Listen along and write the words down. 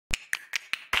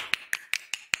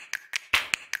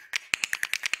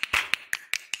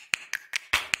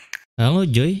Halo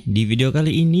Joy, di video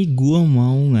kali ini gua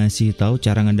mau ngasih tahu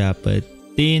cara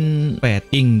ngedapetin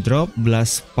petting drop,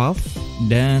 blast puff,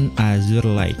 dan azure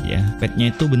light ya. Petnya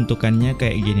itu bentukannya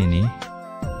kayak gini nih.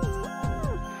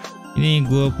 Ini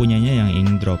gua punyanya yang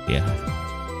ink drop ya.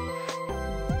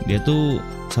 Dia tuh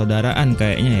saudaraan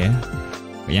kayaknya ya,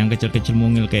 yang kecil-kecil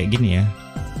mungil kayak gini ya.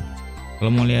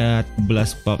 Kalau mau lihat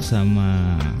blast puff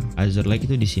sama azure light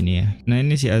itu di sini ya. Nah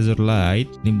ini si azure light,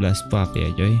 ini blast puff ya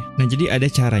Joy. Nah jadi ada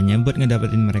caranya buat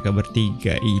ngedapetin mereka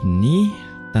bertiga ini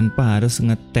tanpa harus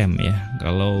nge-Tame ya.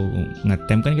 Kalau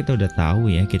nge-Tame kan kita udah tahu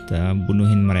ya, kita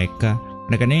bunuhin mereka.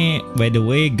 Mereka ini by the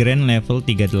way grand level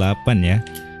 38 ya.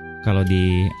 Kalau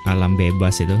di alam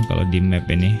bebas itu, kalau di map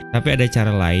ini. Tapi ada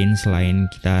cara lain selain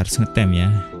kita harus nge-Tame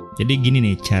ya. Jadi gini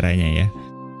nih caranya ya.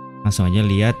 Langsung aja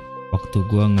lihat waktu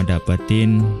gua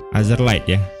ngedapetin azure light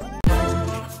ya.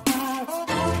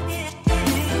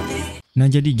 Nah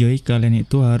jadi Joy, kalian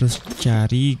itu harus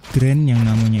cari grand yang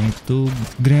namanya itu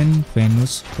Grand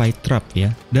Venus Flytrap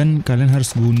ya. Dan kalian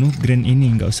harus bunuh grand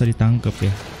ini, nggak usah ditangkap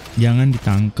ya. Jangan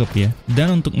ditangkap ya.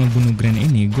 Dan untuk ngebunuh grand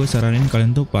ini, gue saranin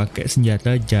kalian tuh pakai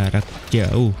senjata jarak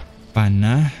jauh,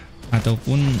 panah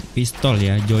ataupun pistol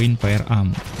ya, join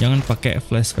firearm. Jangan pakai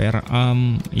flash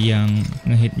firearm yang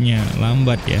ngehitnya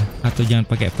lambat ya, atau jangan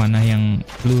pakai panah yang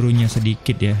pelurunya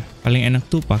sedikit ya. Paling enak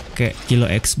tuh pakai kilo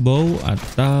X bow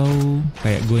atau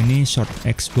kayak gue ini short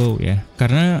X bow ya,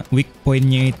 karena weak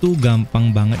pointnya itu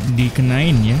gampang banget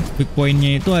dikenain ya. Weak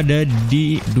pointnya itu ada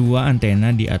di dua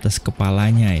antena di atas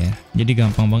kepalanya ya, jadi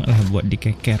gampang banget lah buat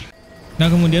dikeker. Nah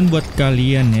kemudian buat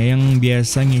kalian ya yang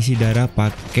biasa ngisi darah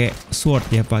pakai sword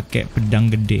ya, pakai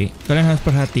pedang gede, kalian harus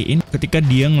perhatiin ketika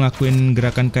dia ngelakuin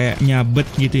gerakan kayak nyabet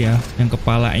gitu ya, yang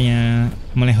kepalanya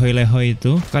melehoi-lehoi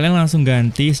itu, kalian langsung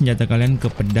ganti senjata kalian ke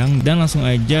pedang dan langsung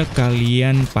aja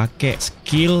kalian pakai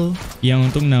skill yang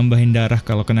untuk nambahin darah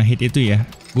kalau kena hit itu ya.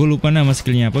 Gue lupa nama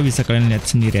skillnya apa, bisa kalian lihat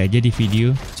sendiri aja di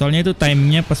video. Soalnya itu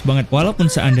timingnya pas banget.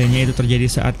 Walaupun seandainya itu terjadi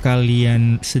saat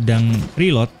kalian sedang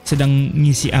reload, sedang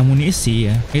ngisi amunisi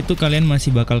ya, itu kalian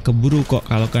masih bakal keburu kok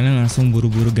kalau kalian langsung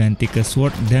buru-buru ganti ke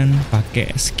sword dan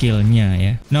pakai skillnya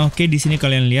ya. Nah oke, di sini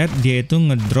kalian lihat dia itu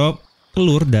ngedrop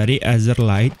telur dari azure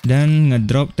light dan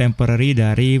ngedrop temporary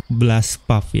dari blast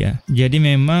puff ya. Jadi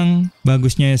memang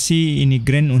bagusnya sih ini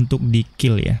grand untuk di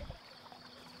kill ya.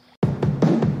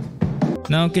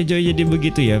 Nah oke Joy, jadi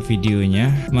begitu ya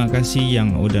videonya. Makasih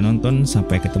yang udah nonton,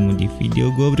 sampai ketemu di video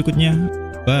gue berikutnya.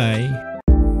 Bye.